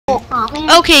want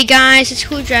me? Okay guys, it's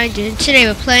Cool Dragon. Today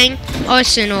we're playing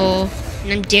Arsenal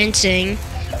and I'm dancing.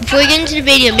 Before we get into the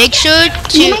video, make sure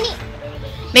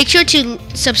to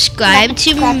subscribe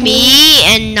to me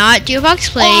and not Gearbox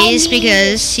Plays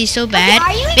because he's so bad.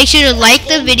 Make sure to like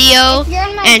the video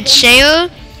and share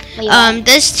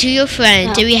this to your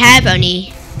friends. Do we have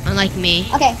any? Unlike me.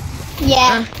 Okay.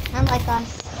 Yeah. Unlike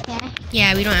us. Yeah.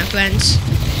 Yeah, we don't have friends.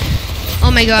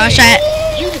 Oh my gosh, I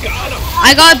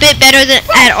got a bit better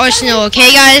at Arsenal,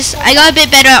 okay guys? I got a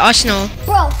bit better at Arsenal.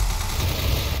 Bro.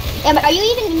 Yeah, but are you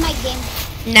even in my game?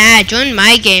 Nah, join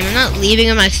my game. I'm not leaving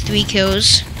him like 3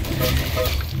 kills.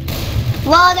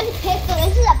 Well, there's a pistol.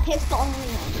 This is a pistol only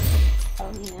one.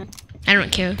 Oh, yeah. I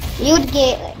don't care. You would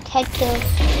get like 10 kills.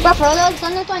 Bro, for those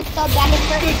one's so bad.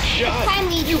 It's time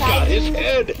we tried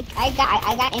this. I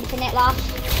got infinite loss.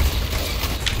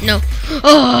 No.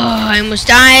 Oh, I almost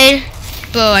died.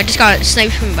 Bro, I just got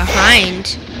sniped from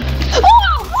behind. Oh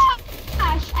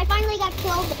gosh! I finally got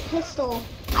killed with a pistol.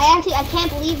 I can't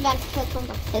believe that I killed from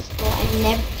a pistol. I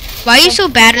never. Why are you so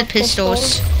bad at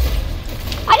pistols?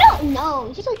 I don't know.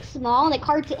 It's just like small and like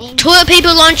hard to aim. Toilet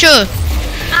paper launcher.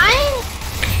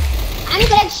 I'm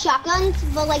good at shotguns,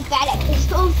 but like bad at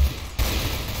pistols.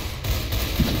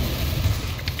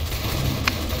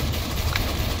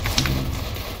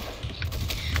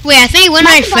 Wait, I think one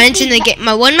of my friends in the game.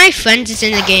 One of my friends is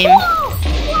in the game.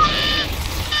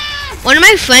 One of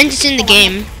my friends is in the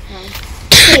game.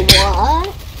 Wait, what?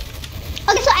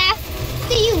 Okay, so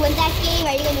after you win that game,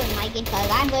 are you gonna win my game? Cause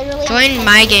I'm literally join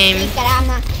my game.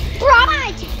 Bro, I'm on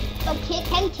a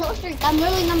 10 kill streak. I'm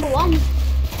literally #1.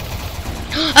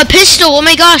 A pistol! Oh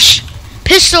my gosh!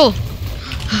 Pistol!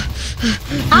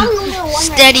 I'm #1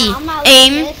 Steady. right now.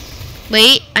 Aim.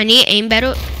 Wait, I need aim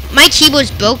better. My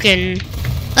keyboard's broken.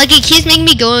 Like it keeps making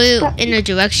me go in a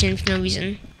direction for no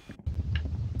reason.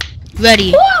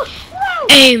 Ready.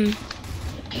 Aim.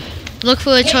 Look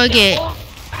for a target.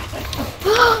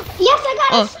 Yes, I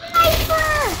got a sniper!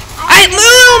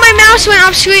 My mouse went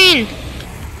off screen.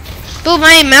 Bro,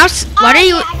 my mouse. Why are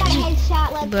you? I got a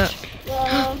headshot. Let's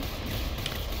go.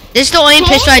 This is the only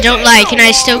pistol I don't like, and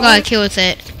I still got a kill with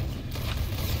it.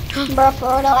 Bro,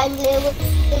 Frodo, I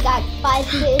literally got 5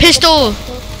 kills. Pistol.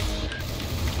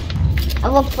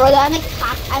 I'm a Frodo. I'm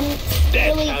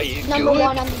really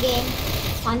 #1 on the game.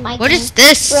 On my What game. is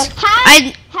this? Bro, how am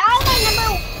I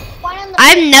 #1 on the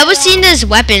I've never seen this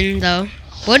weapon though.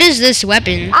 What is this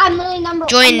weapon? I'm literally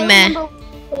Join me.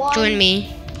 #1. Join me.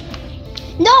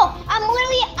 No, I'm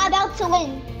literally about to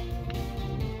win.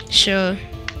 Sure.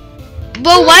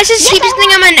 Bro, why does this keep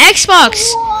thinking I'm on Xbox?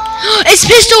 It's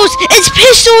pistols! It's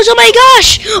pistols! Oh my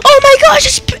gosh! Oh my gosh!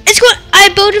 It's good. I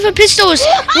voted for pistols.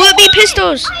 Will it be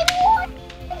pistols?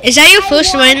 Is that your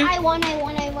first win? I won.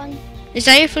 Is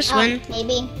that your first win?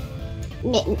 Maybe.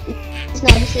 No,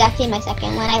 this is actually my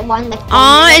second one. I won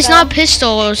it's not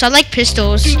pistols. I like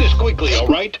pistols. Do this quickly, all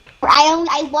right?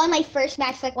 I won my first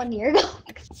match like 1 year ago.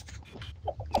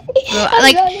 Bro,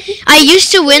 like I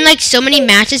used to win like so many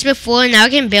matches before, and now I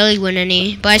can barely win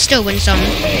any, but I still win some.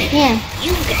 Yeah.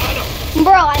 You got him.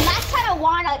 Bro, I last time I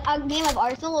won a game of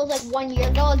Arsenal was like 1 year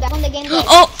ago. That one the game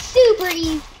was super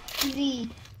easy.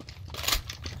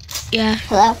 Yeah.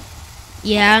 Hello.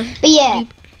 Yeah. But yeah.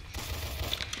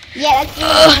 Yeah, that's the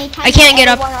only time I can't get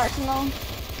up. won Arsenal.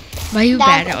 Why are you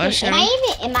bad at Arsenal? I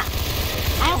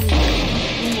don't know.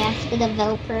 Yes, the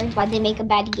developers, why they make a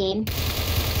bad game.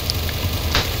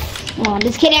 Oh, I'm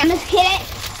just kidding.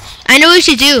 I know what you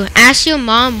should do. Ask your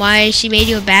mom why she made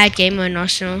you a bad gamer in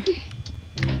Arsenal.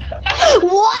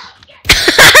 What?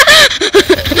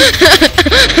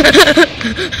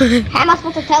 How am I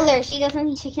supposed to tell her? She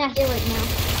cannot hear right now.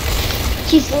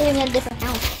 She's living in a different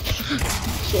house.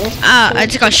 I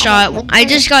just got shot. I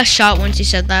just got shot once you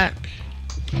said that.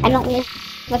 I don't live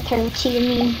with her. She and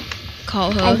me.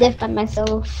 Call her. I live by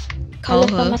myself. Call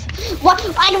her. What?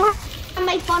 I don't have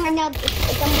my phone right now.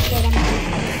 It's almost dead.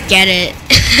 Get it.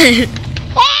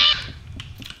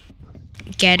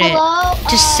 Get it. Hello?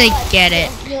 Just say get it.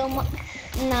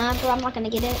 Nah, bro, I'm not gonna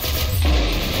get it.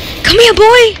 Come here,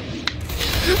 boy.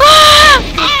 Ah!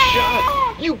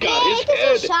 You got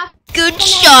his head. Good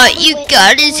shot. You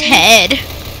got his head.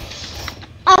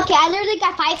 Okay, I literally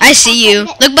got 5. I see you.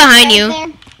 Look behind you.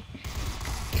 There.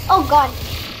 Oh god.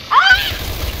 Ah!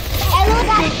 I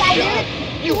literally got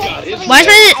You got his Why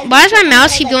does my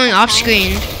mouse keep going off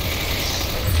screen?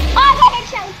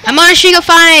 I'm on a streak of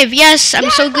 5. Yes, I'm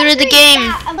so good at the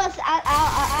game.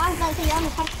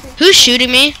 Who's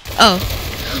shooting me? Oh.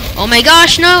 Oh my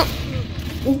gosh, no.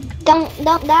 Don't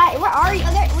die. Where are you?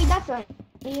 Oh, there, wait, that's right.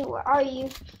 Where are you?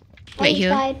 Right here.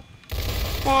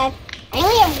 Bad. I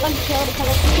only have 1 kill because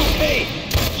I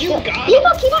can't. You got People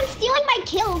him. keep on stealing my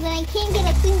kills and I can't get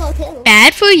a single kill.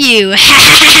 Bad for you. Wait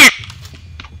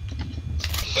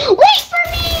for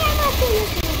me! I'm not doing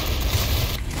this.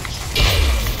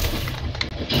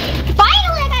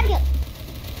 Finally, I got a kill.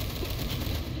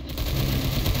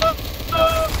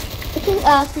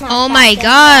 Oh my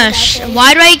gosh.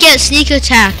 Why do I get sneak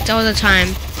attacked all the time?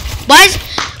 Why is...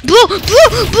 Boo! Boo!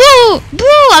 Boo!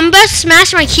 Boo! I'm about to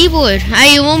smash my keyboard.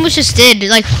 I almost just did,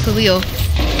 like, for real.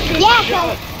 Yeah,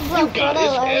 so, bro, You got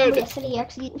his head. yesterday you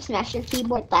actually smashed your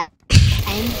keyboard that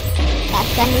time.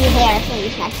 That's when we were there, so you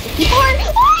smashed the keyboard.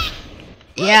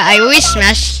 Yeah, I always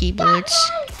smash keyboards.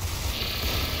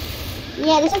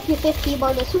 Yeah, this is like your 5th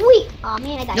keyboard. Sweet! Aw,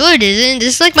 man, I died. No, it isn't.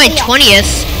 This is like my Oh, yeah.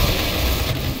 20th.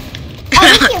 Oh,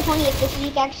 this is your 20th this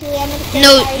week, actually. I'm gonna say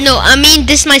No, sorry. no, I mean,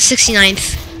 this is my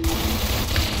 69th.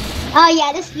 Oh,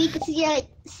 yeah, this week, this is your, like,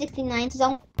 69th. It's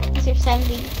almost your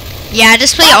 70th. Yeah, I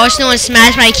just play Arsenal and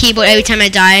smash my keyboard every time I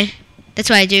die. That's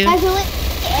what I do. I feel like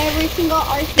every single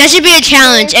Arsenal. That should be a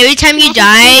challenge. Every time you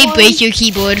die, break your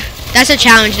keyboard. That's a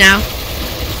challenge now.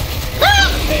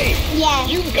 Hey, Yeah,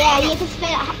 You yeah, got you have to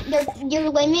spend, your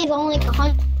limit is only like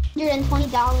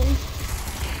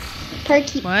 $120 per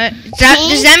key. What?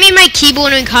 Does that mean my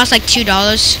keyboard only costs like $2?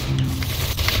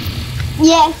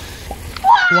 Yes.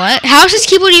 What? How does this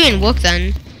keyboard even work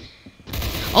then?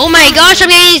 Oh my gosh, I'm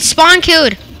getting spawn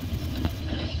killed.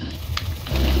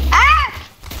 Ah!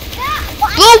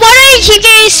 Bro, why do I keep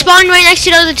getting spawned right next to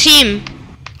the other team?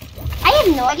 I have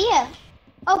no idea.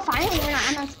 Oh, finally,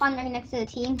 I'm on spawn right next to the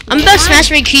team. I'm about to smash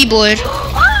my keyboard.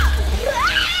 Ah!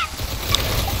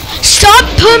 Stop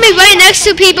putting me right next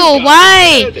to people.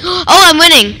 Why? Oh, I'm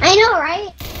winning. I know, right?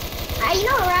 I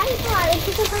know, right? Oh, it's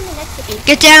just right next to me.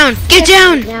 Get down. Get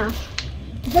down. Yeah.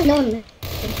 There's no one. I'm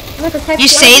gonna protect You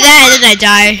say that and then I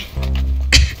die.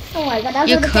 Oh my god, that was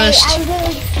You're the day. cursed. I was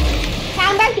really.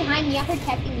 I'm right behind you. I'm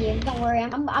protecting you. Don't worry. I'm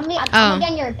gonna get on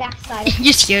your backside.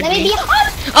 You scared Let me me. be.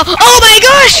 Oh my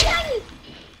gosh.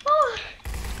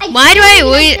 Oh, Why do I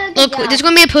did wait? a good Look, job. there's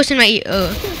gonna be a post in my ear.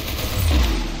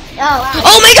 Oh, wow.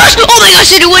 Oh my gosh! Oh my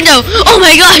gosh! In the window! Oh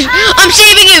my gosh! I'm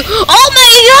saving you! Oh my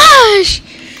gosh!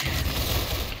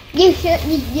 You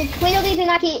clearly did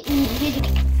not get. You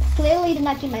clearly did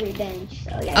not get my revenge.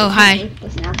 So, yeah, Oh, you hi. can't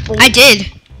listen now, please. I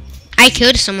did. I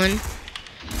killed someone.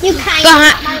 You kind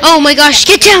Behind. Oh my gosh!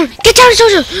 Get down! Get down,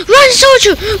 soldier! Run,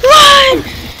 soldier! Run!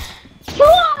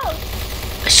 Whoa!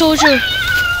 Soldier!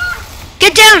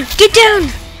 Get down! Get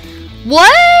down!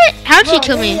 What? How did he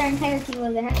kill me? Our entire team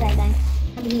was there. How did I die?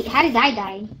 How did I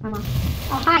die? Come on.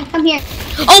 Oh, hi. Come here.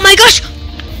 Oh my gosh!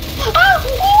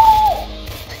 Oh!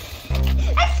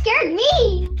 That scared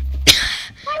me.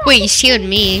 Wait, you scared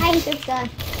me. Hi, just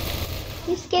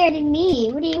you scared me.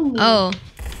 What do you mean? Oh.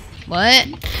 What?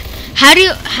 How do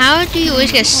you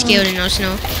always get scared in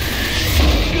Arsenal?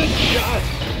 good shot.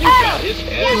 You got his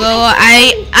head.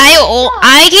 Well,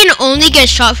 I can only get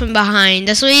shot from behind.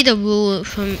 That's really the rule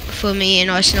for me in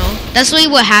Arsenal. That's really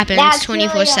what happens That's really,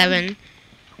 24/7.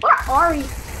 Where are you?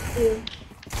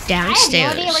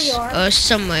 Downstairs idea where you are. or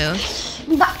somewhere.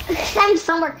 But I'm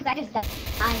somewhere because I just died.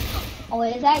 Oh,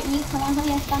 is that you? Someone tell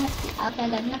me that's on the okay,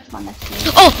 the next one. That's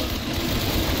you. Oh,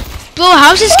 bro,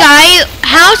 how's this guy?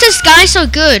 How's this guy so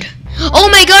good? Oh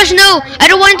my gosh, no! I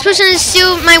don't want this person to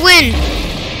steal my win.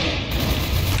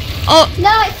 Oh,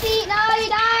 No, see, no, you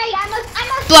died. I must.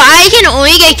 but I can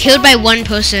only get killed by one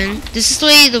person. This is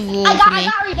really the rule I for got me.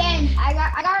 revenge. I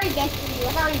got revenge for you.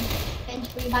 I got revenge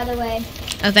for you, by the way.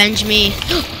 Avenge me,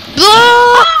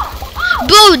 bro.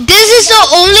 Bro, this is the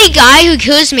only guy who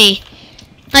kills me.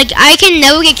 Like, I can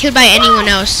never get killed by anyone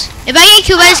else. If I get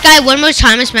killed by this guy one more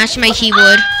time, I'm smashing my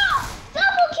keyboard.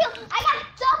 Double kill! I got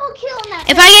double kill on that.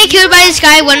 If I get killed by this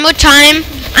guy one more time,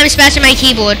 I'm smashing my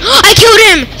keyboard. I killed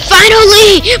him!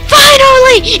 Finally!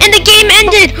 Finally! And the game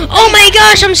ended! Oh my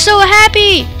gosh, I'm so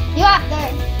happy! You got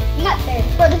third. You got third.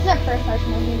 Bro, this is our first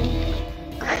Arsenal meeting.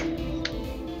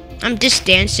 I'm just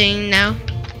dancing now.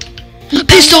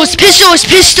 Pistols! Pistols!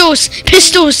 Pistols!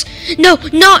 Pistols! No,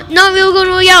 not Real Gun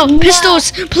Royale!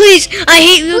 Pistols! Please! I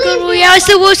hate Real Gun Royale, it's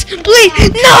the worst! Please!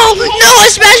 No! No! I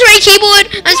smashed my keyboard!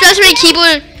 I smashed my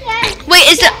keyboard! Yes. Wait,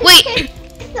 is that... Wait!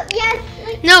 Yes.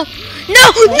 No!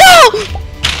 No! No!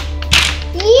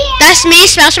 Yeah. That's me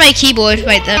smashing my keyboard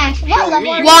right there. What level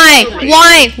are you?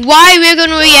 Why? Why Real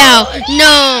Gun Royale?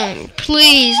 No!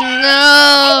 Please,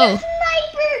 no!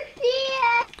 Sniper.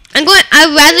 Yeah.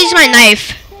 I'd rather use my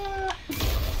knife.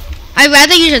 I'd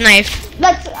rather use a knife.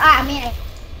 Let's. I mean.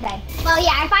 Okay. Well,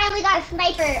 yeah. I finally got a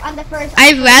sniper on the first.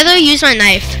 I'd rather use my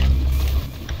knife.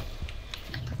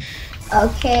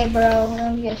 Okay, bro.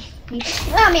 Let me just.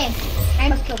 Oh man, I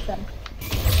almost killed them.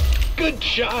 Good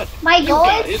shot. My You goal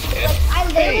got is, his head. like, I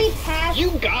literally Hey, passed. you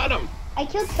got him. I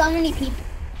killed so many people.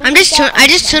 I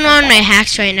just turned on my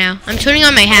hacks right now. I'm turning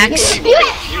on my hacks. You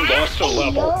You lost a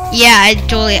level. Yeah, I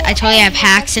totally have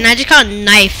hacks, and I just got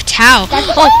knifed. How? That's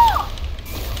Oh,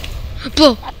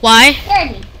 bro, why?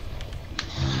 scared me.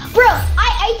 Bro,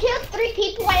 I killed 3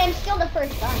 people and I'm still the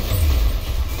first gun.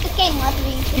 This game loves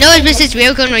me. No, it's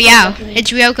Railgun Royale.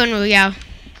 It's Railgun Royale.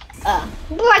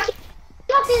 Bro, I keep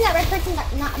saying that red person that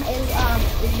not is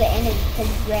the enemy because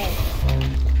it's red.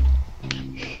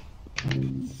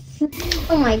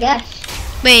 Oh my gosh.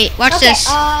 Wait, watch Okay, this.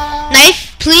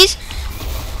 Knife, please.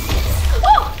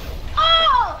 Oh!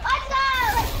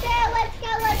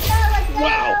 Let's go!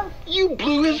 Wow, you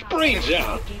blew his brains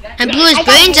out. I blew his I got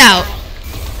brains it. out.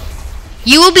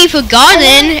 You will be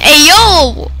forgotten. Hey,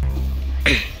 yo!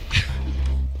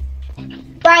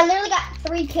 Bro, I literally got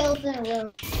 3 kills in a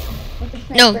row. with the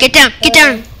No, sniper. get down, get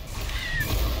down.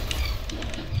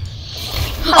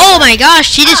 Oh my gosh,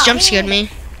 she just jump scared me.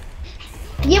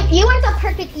 You weren't a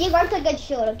perfect. You weren't a good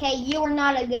shield, okay? You were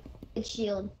not a good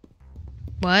shield.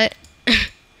 What?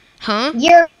 Huh?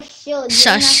 You're a shield.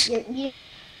 Sus.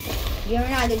 You're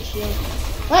not a good shield.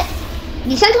 What?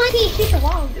 You said like you shoot the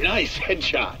wall. Nice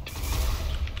headshot.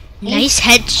 Nice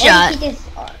Or you headshot. just,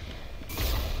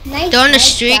 nice They're on a headshot,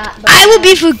 streak. but- I will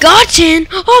be forgotten.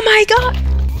 Oh my god.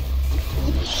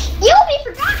 You'll be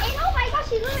forgotten. Oh my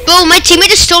gosh, you literally. Bro, my teammate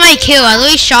just stole my kill. I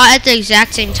literally shot at the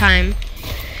exact same time.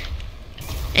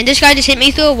 And this guy just hit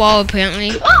me through a wall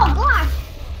apparently. Oh gosh.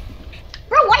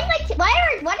 Bro, why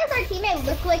does our teammate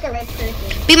look like a red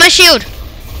person? Be my shield.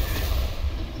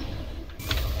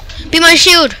 Be my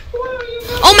shield.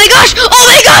 Oh my gosh! Oh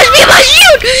my gosh! Be my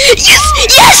shield! Yes!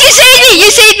 Yes! You saved me!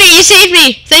 You saved me! You saved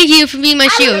me! Thank you for being my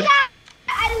shield.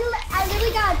 I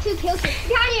literally got 2 kills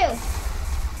behind you.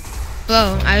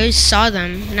 Bro, I just saw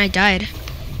them and I died.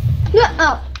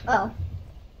 No, oh.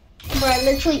 Bro, I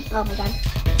literally. Oh my god.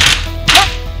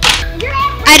 You're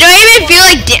at I don't even feel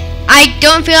like I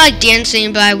don't feel like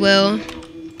dancing, but I will.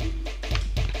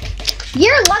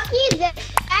 You're lucky that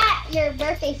your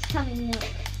birthday's coming up.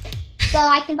 So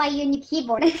I can buy you a new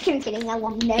keyboard. I'm kidding, I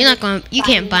won't never. You're not going. You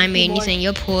can't buy me keyboard. anything.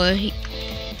 You're poor.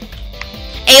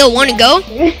 Ayo, wanna go?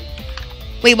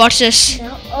 Wait, watch this.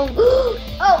 No. Oh,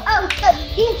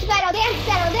 dance battle.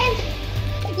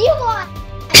 You won.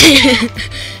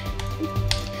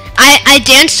 I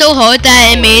danced so hard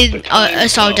that it made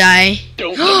us all die.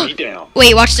 Don't let me down.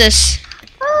 Wait, watch this.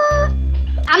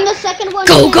 I'm the second one.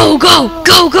 Go, go, go,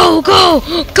 go, go, go,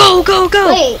 go, go, go.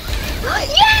 Wait.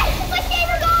 Yes, my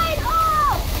favorite gun.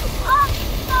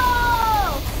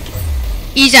 Oh.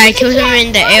 Easy, I killed him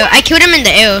in the air. I killed him in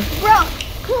the air. Bro,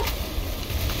 cool.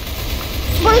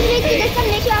 Bro, this gonna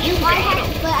make you have a lot of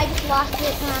hacks, but I just lost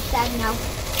it and I'm sad now.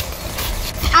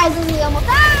 I literally almost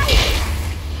died.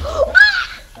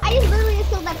 I just literally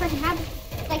killed that person. How did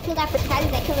I kill that person? How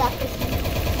did I kill that person?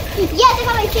 Yes, I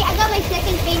got my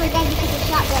second favorite gun because of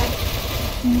shotgun.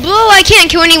 Bro, I can't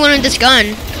kill anyone with this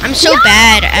gun. I'm so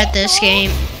bad at this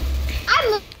game.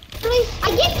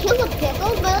 I get kills with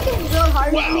pistols, but it's real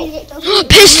hard for me to get those.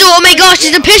 Pistol! Oh my gosh,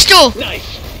 it's a pistol!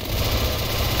 Nice.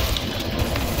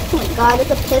 Oh my god,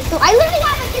 it's a pistol. I literally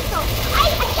have a pistol.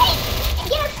 I can't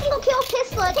get a single kill with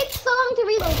pistol. It takes so long to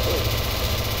reload.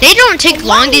 They don't take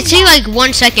long, they take like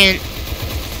 1 second.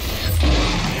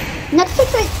 Next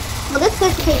takes like, well, this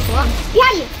pistol takes long.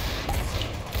 Behind you.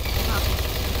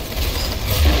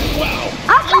 Wow.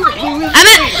 Oh, come on. I'm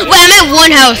at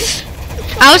 1 health.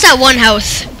 I was at 1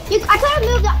 health. I could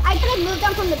have moved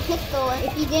on from the pistol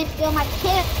if you didn't steal my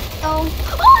pistol. Oh,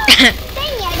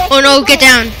 dang it. Oh no, get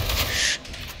down.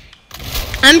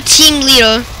 I'm team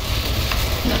leader.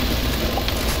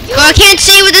 Bro, I can't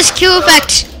see with this kill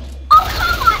effect. Oh,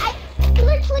 come on. I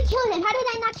literally killed him. How did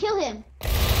I not kill him?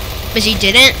 But you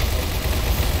didn't?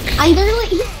 I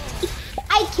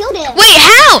killed him. Wait,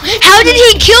 how? How did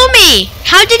he kill me?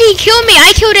 How did he kill me?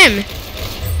 I killed him.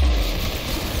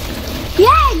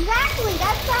 Yeah, exactly.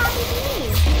 That's what happened to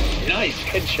me. Nice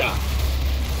headshot.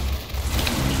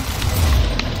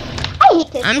 I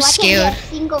hate pistol. I'm I scared. can't get a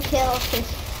single kill with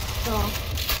pistol.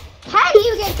 How do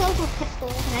you get kills with pistol?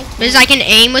 Because I can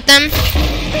aim with them.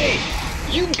 Hey,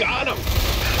 you got him.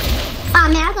 Oh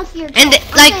man, I can see your And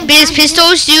because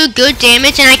pistols do good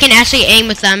damage and I can actually aim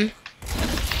with them.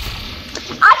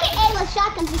 I can aim with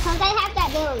shotguns because I have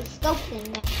that little scope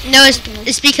thing. No,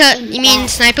 it's because, you mean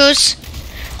snipers?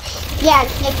 Yeah,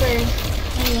 snipers.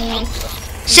 Yeah.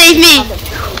 Save me.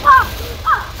 Oh,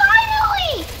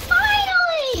 finally!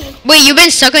 Wait, you've been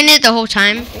stuck on it the whole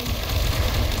time?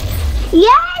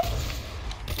 Yes!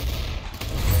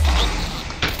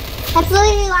 That's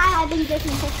literally why I've been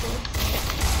getting pistols.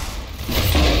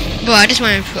 Bro, I just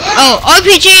want to. Oh,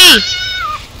 RPG!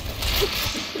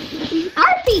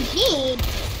 RPG?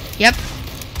 Yep.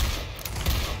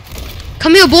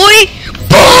 Come here, boy!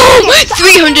 Boom!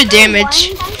 300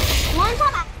 damage. One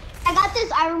time I got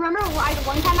this, I remember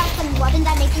one time I put a weapon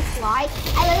that makes you fly.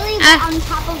 I literally went on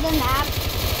top of the map,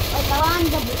 like around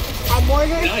the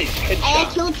border, Nice and I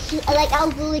headshot. killed, like I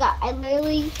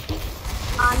literally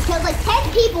killed like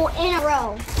 10 people in a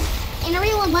row. And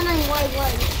everyone was wondering what it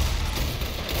was.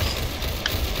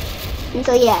 And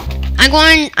so yeah. I'm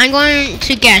going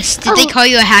to guess. Did they call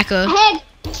you a hacker?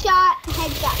 Headshot.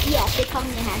 Yes, they call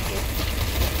me a hacker.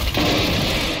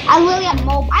 I literally have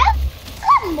mobile. I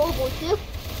have mobile too.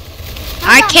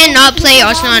 I cannot play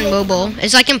Arsenal on mobile.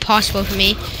 It's like impossible for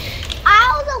me. I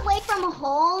was away from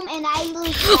home and I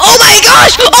literally. Oh my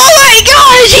gosh! Oh my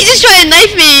gosh! He just tried to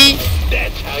knife me!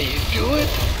 That's how you do it.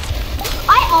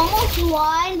 I almost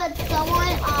won, but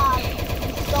someone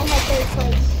stole my third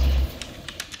place.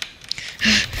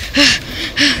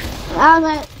 That was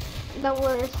like the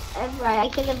worst ever. I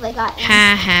could have like got.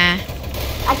 Ha ha.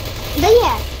 But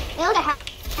yeah, it was a hacker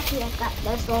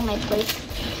that stole my place.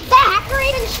 The hacker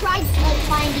even tried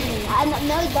finding me. I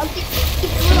know he bugged it. He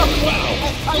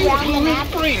flew around the map.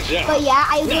 But yeah,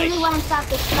 I really want to stop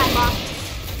this guy off.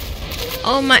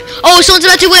 Oh my. Oh, someone's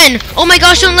about to win! Oh my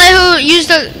gosh, don't let her use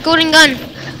the golden gun.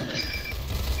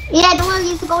 Yeah, I don't want to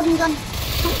use the golden gun.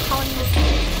 Don't call me.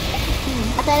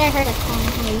 I thought I heard a call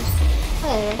noise.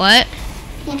 Whatever. What?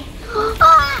 Yeah.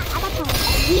 I got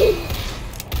someone.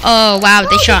 Oh wow,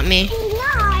 they shot me.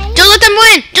 Nice. Don't let them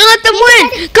win! Don't let them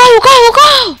win! Go, go,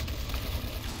 go!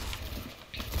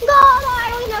 No, I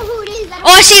don't know who it is.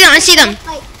 Oh, I see them, I see them.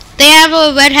 They have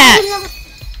a red hat.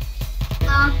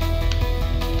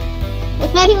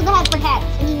 It's maybe with the head for hats.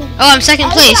 Oh, I'm second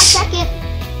place. Second.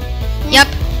 Yep.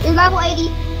 You're level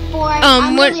 84.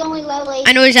 I'm what? really only level 80.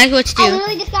 I know exactly what to I do.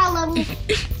 literally just got level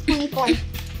 24.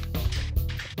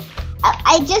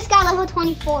 I just got level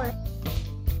 24.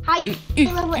 How you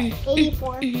level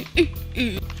 84?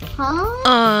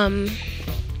 Huh?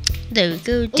 There we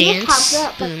go. It just popped Dance.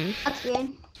 up, but Boom. that's weird.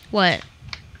 What?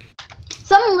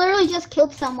 Someone literally just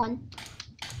killed someone.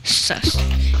 Sus.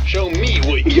 Show me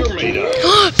what you're made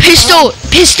of. Pistol!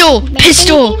 Pistol!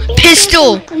 Pistol!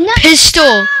 Pistol! No. Pistol!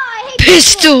 Ah, I hate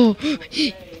Pistol!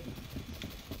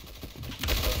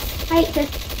 I hate this.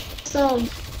 So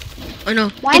Oh no,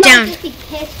 why get not down. just be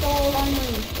pistol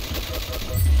only?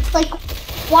 Like,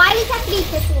 why does it have to be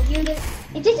pistols?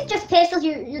 If this is just pistols,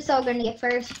 you're so gonna get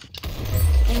first.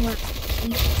 Anyway.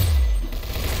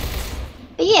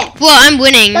 But yeah. Well, I'm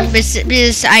winning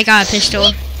because I got a pistol.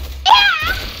 Yeah,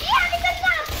 because you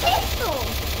got a pistol.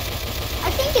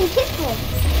 I'm thinking pistol.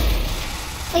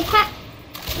 Like,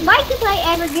 why could I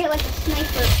ever get like a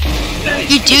sniper?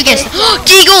 You do get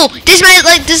Deagle! This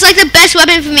is like the best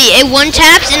weapon for me. It one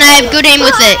taps and I have good aim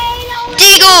with it.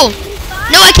 Deagle!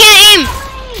 No, I can't aim!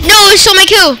 No, it stole my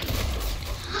kill!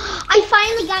 I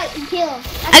finally got a kill.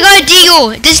 I got a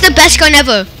Deagle! This is the best gun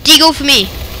ever. Deagle for me.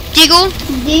 Deagle?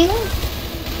 Deagle?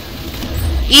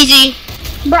 Easy.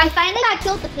 But I finally got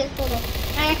killed with the pistol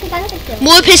though. I actually got a kill.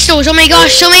 More pistols. Oh my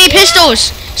gosh, so many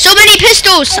pistols! So many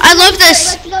pistols! I love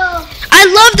this! Let's go. I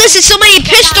love this! It's so many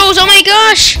pistols! Oh my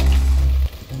gosh!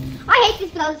 I hate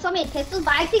this because so many pistols,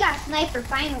 but I actually got a sniper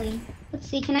finally. Let's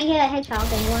see, can I get a headshot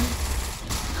with anyone?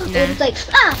 Nah. It's like,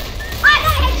 I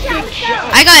got a headshot. Let's go.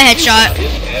 I got a headshot.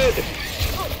 His head.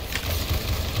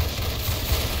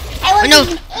 I wasn't no.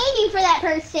 even aiming for that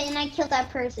person and I killed that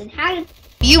person. How did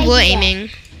You I were do that? aiming.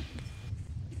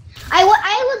 I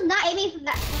was not aiming for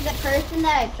the person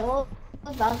that I killed.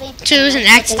 So it was an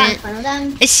accident. In front of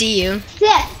them. I see you.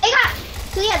 Yeah,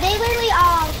 they literally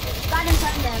got in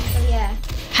front of them. So yeah.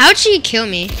 How'd she kill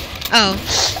me? Oh.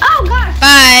 Oh gosh.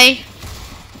 Bye.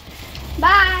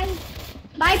 Bye.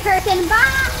 Bye person.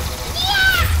 Bye.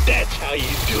 Yeah. That's how you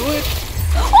do it.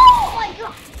 Oh my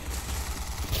god.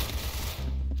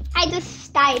 I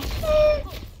just died.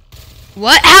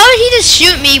 What? How did he just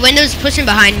shoot me when there was a person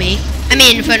behind me? I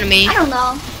mean, in front of me. I don't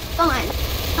know. Don't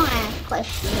ask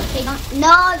questions. Okay.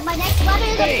 No, my next weapon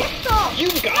is a pistol. You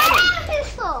got I it. have a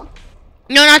pistol.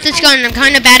 No, not this gun. I'm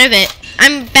kind of bad at it.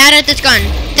 I'm bad at this gun.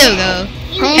 There we go.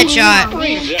 Headshot.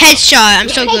 Headshot. I'm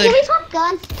so Hey, can good. we swap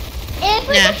guns? If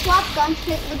we Nah. could swap guns,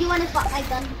 would you want to swap my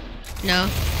gun? No.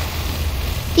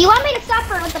 Do you want me to stop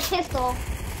her with the pistol?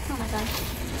 Oh my god.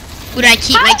 Would I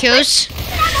keep my kills?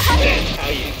 That's how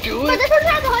you do But it. this one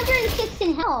has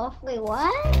 116 health. Wait,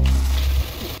 what?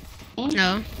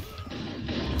 No.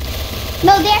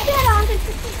 No, they actually had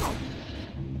 116 health.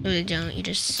 No, they don't. You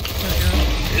just don't know.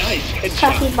 Nice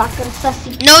headshot. Sussy Baka,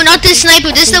 sussy. No, not this sniper.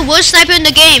 This is the worst sniper in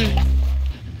the game.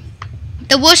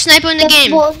 The worst sniper in the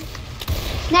game.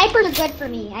 Snipers are good for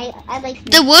me. I like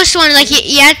The worst one, like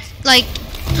you had like.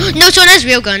 No, someone has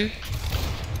real gun.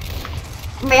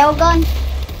 railgun.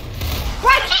 Bro,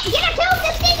 I can't get a kill with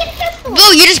this thing. Get a pistol.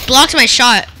 Bro, you just blocked my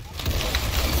shot.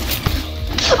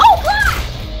 Oh God!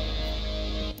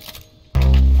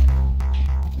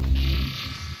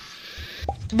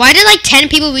 Why did like 10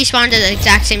 people respawn at the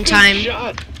exact same Good time?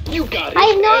 shot. You got his I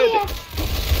have no head. idea.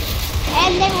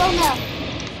 And they will know.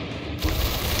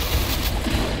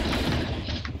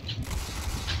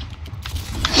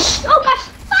 Oh gosh!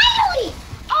 Finally!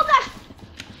 Oh gosh!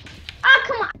 Ah,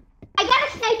 come on! I got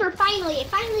a sniper finally. I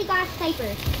finally got a sniper.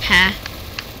 Ha.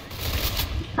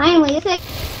 Finally, this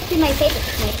is my favorite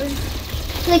sniper.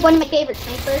 It's like one of my favorite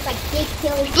snipers. Like big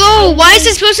kills. Bro, why is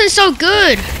this person so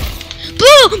good?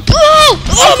 Bro, bro!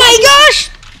 Oh my gosh!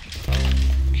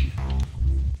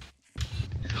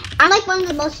 I'm like one of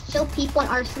the most chill people in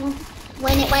Arsenal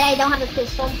when I don't have a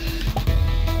pistol.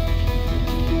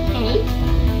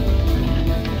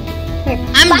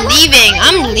 I'm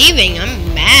leaving.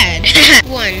 I'm mad.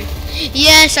 One.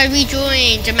 Yes, I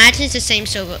rejoined. Imagine it's the same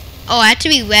server. Oh, I have to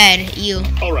be red. You.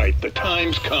 All right, the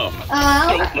time's come.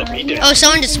 Don't let me down. Oh,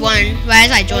 someone just won. Right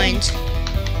as I joined.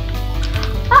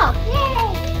 Oh,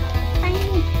 yay!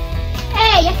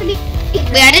 Hey, you have to be.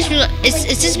 Wait, I just realized.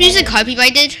 Is this music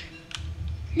copyrighted?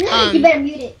 You better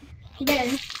mute it. You better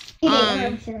mute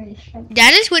it. Did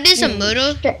I just witness a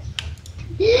murder?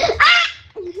 Ah!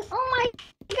 Oh my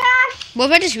gosh! What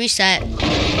if I just reset?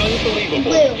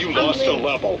 Unbelievable. You lost a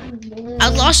level. I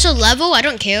lost a level? I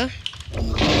don't care.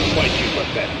 Why'd you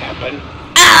let that happen?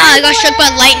 Ah, I got struck by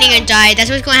lightning and died. That's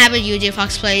what's gonna happen to you, J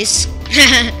Fox Plays.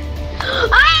 Ah!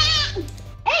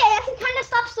 Hey, I can kind of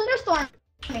stop thunderstorm.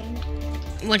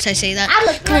 Once I say that. I'm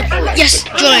the first. Yes,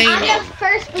 I'm join. the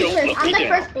first blue person. I'm the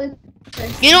first blue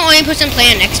person. You're the only person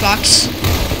playing on Xbox.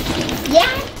 Yeah,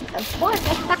 of course.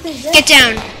 Xbox is good Get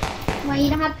down. when you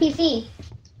don't have PC.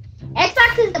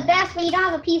 Xbox is the best when you don't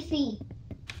have a PC.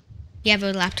 You have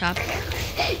a laptop.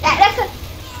 That's a.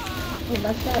 I'm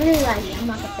not gonna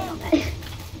play on that.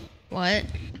 What?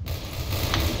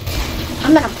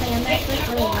 I'm not gonna play on that. It's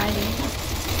really lagging.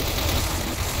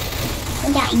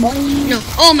 Take that, boy. No.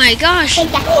 Oh my gosh.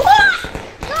 Take that.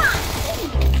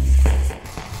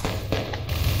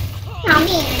 Oh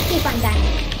man, keep on dying.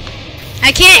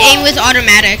 I can't aim with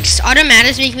automatics.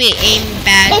 Automatics make me aim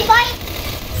bad.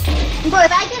 If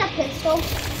I get a pistol,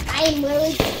 I am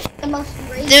literally the most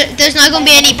racist. There's not gonna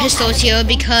be any pistols here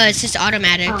because it's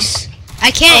automatics. I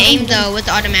can't aim though with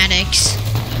automatics.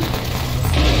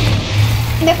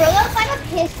 If I have a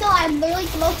pistol, I'm literally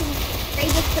the most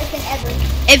racist person ever.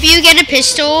 If you get a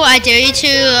pistol, I dare you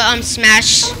to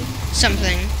smash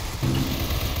something.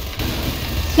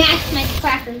 Smash my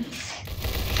crackers.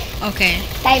 Okay.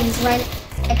 That is right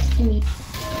next to me.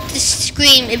 Just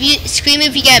scream if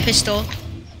you get a pistol.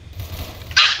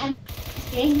 I'm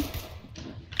kidding.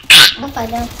 If I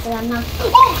don't, but I'm not.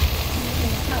 Oh!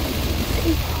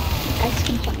 I just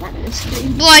keep on letting the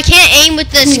screen. Bro, I can't aim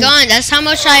with this gun. That's how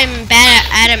much I'm bad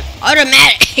at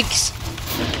automatics.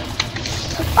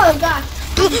 Oh gosh.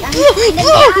 Bro,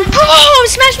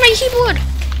 smash my keyboard.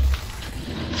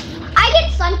 I get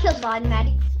some kills with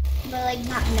automatics, but like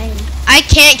not many. I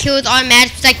can't kill with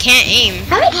automatics because I can't aim.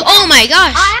 How many? Oh my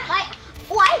gosh. I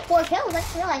have 4 kills. I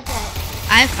feel like that.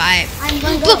 I have 5. I'm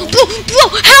gonna Bro, go.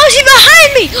 how is he behind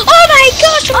me? Oh my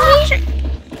gosh.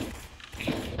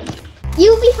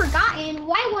 You'll be forgotten.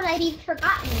 Why would I be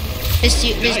forgotten? There's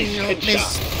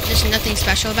nothing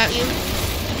special about you.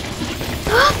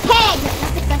 Hey,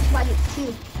 nothing special about you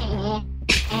too.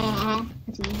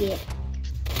 That's what you get.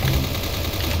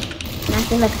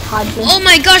 Nothing like a toddler. Oh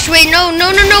my gosh, wait, no,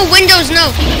 Windows,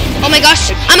 no. Oh my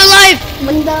gosh, I'm alive.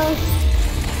 Windows.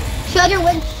 Show your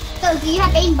Windows. Do you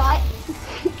have aimbot?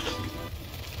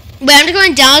 Wait, I'm just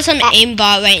going to download some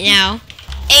aimbot right now.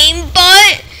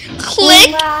 Aimbot,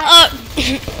 click up.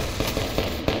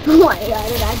 Oh my god,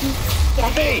 imagine.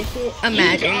 Hey,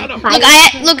 Imagine. you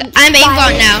got him. Look, I'm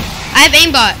aimbot now. I have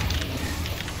aimbot.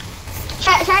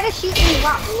 Try to shoot me.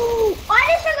 Wow. Why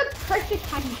is there the perfect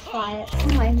hiding spot?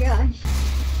 Oh my gosh.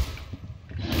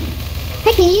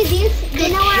 Hey, can you do this? Do you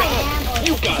know where I am?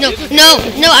 You got No, his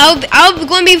head. no, I'll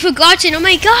going to be forgotten. Oh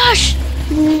my gosh.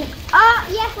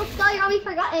 Yes, let's go. You're gonna be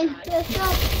forgotten. Let's go.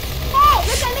 Hey,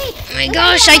 look at me. Oh my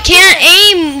gosh, I can't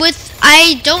aim with.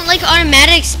 I don't like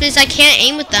automatics because I can't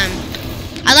aim with them.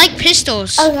 I like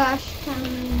pistols. Oh gosh.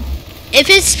 If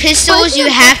it's pistols, you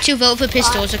have to vote for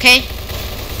pistols, okay?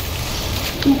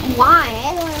 Why?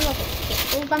 I don't want to look at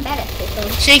pistols. I'm bad at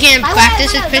pistols. So you can Why would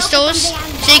practice I with wanna vote for pistols.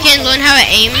 something I'm So you bad can at? learn how to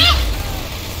aim.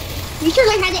 You should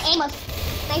learn how to aim a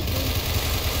sniper.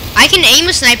 I can aim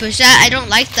with snipers. I don't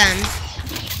like them.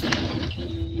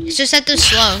 It's just that they're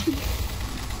slow.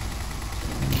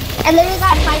 I literally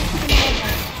got 5 minutes.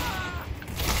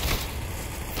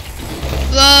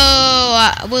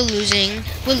 Whoa, we're losing.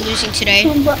 We're losing today.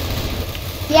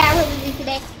 Yeah, we're losing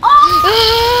today.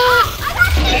 Oh! I got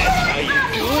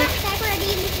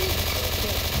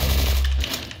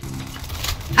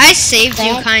I saved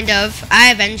you, kind of.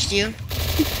 I avenged you.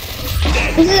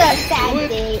 This is a sad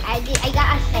day. I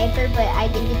got a sniper, but I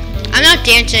didn't get to use it. I'm not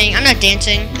dancing. I'm not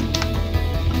dancing.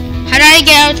 How did I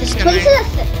get out of this But number?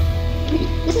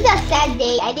 this is a sad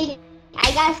day. I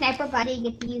got a sniper, but I didn't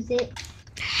get to use it.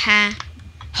 Ha.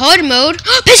 Hard mode.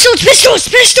 Pistols! Pistols!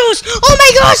 Pistols! Oh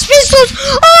my gosh! Pistols!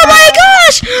 Oh my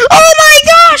gosh! Oh my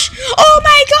gosh! Oh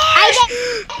my gosh!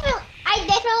 I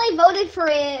definitely voted for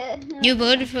it. You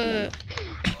voted for.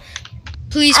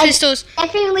 Please, I pistols.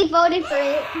 definitely voted for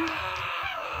it.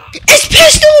 It's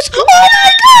pistols! Oh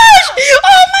my gosh!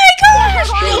 Oh my gosh!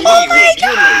 Oh my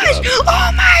gosh!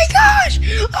 Oh my gosh!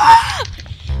 Ah!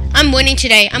 I'm winning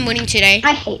today. I'm winning today.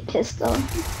 I hate pistol.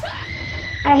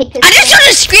 I hate pistol. I just want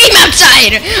to scream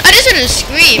outside. I just want to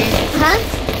scream. Huh?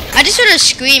 I just want to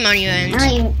scream on your end. I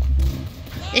don't even.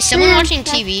 Is someone watching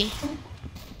TV?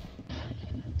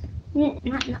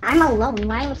 I'm alone.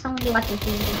 Why would someone be watching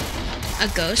TV? A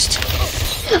ghost?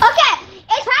 Okay,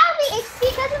 it's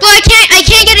because of But I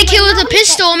can't get a kill with a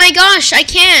pistol. Oh my gosh, I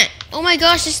can't. Oh my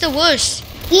gosh, it's the worst.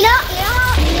 you know,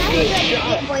 Good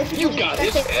shot. You got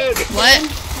his head. What?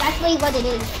 That's really what it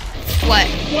is. What?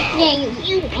 Wow. Yeah,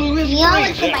 You blew his you know,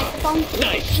 like brains the out. microphone,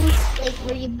 Nice. like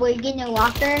where you get in your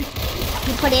locker,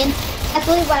 you put in. That's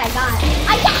really what I got.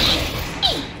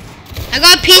 I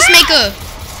got a peacemaker.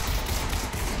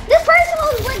 This person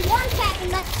was with one tap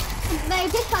and my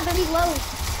pistol got reload.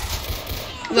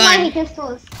 I hate Run.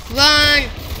 pistols. Run.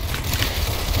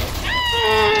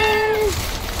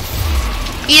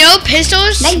 You know,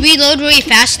 pistols Nice. reload really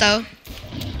fast though.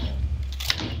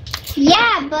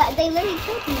 Yeah, but they literally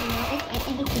killed me.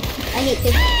 I hate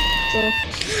pistols.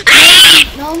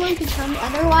 No one can tell me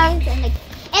otherwise. And like,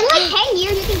 in like 10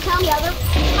 years, you can tell me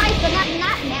otherwise, but not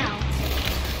now.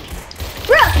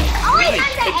 Bro, the only Nice,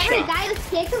 time that good ever shot. died was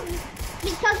pistols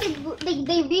because they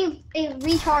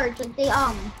recharge. Like they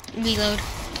Reload.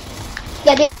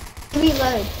 yeah, they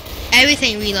reload.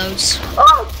 Everything reloads.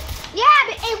 Oh, yeah,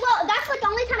 but well, that's like the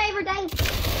only time I ever died with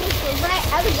pistols. When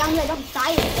I was young, I don't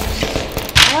die with them.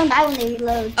 I don't die when they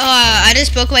reload. I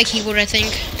just broke my keyboard, I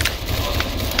think.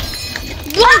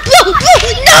 No!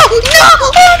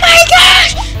 Oh my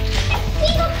gosh!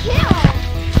 Single kill.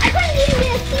 I couldn't even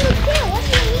get a single kill. What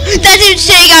do you mean? That's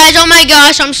insane, guys. Oh my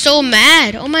gosh, I'm so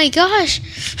mad. Oh my gosh.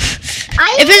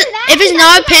 If it's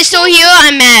not a pistol here,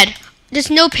 I'm mad. There's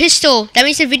no pistol. That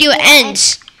means the video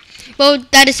ends. Well,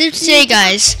 that is it today,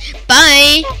 guys.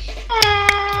 Bye.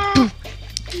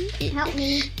 Help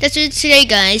me. That's it today,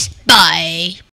 guys. Bye.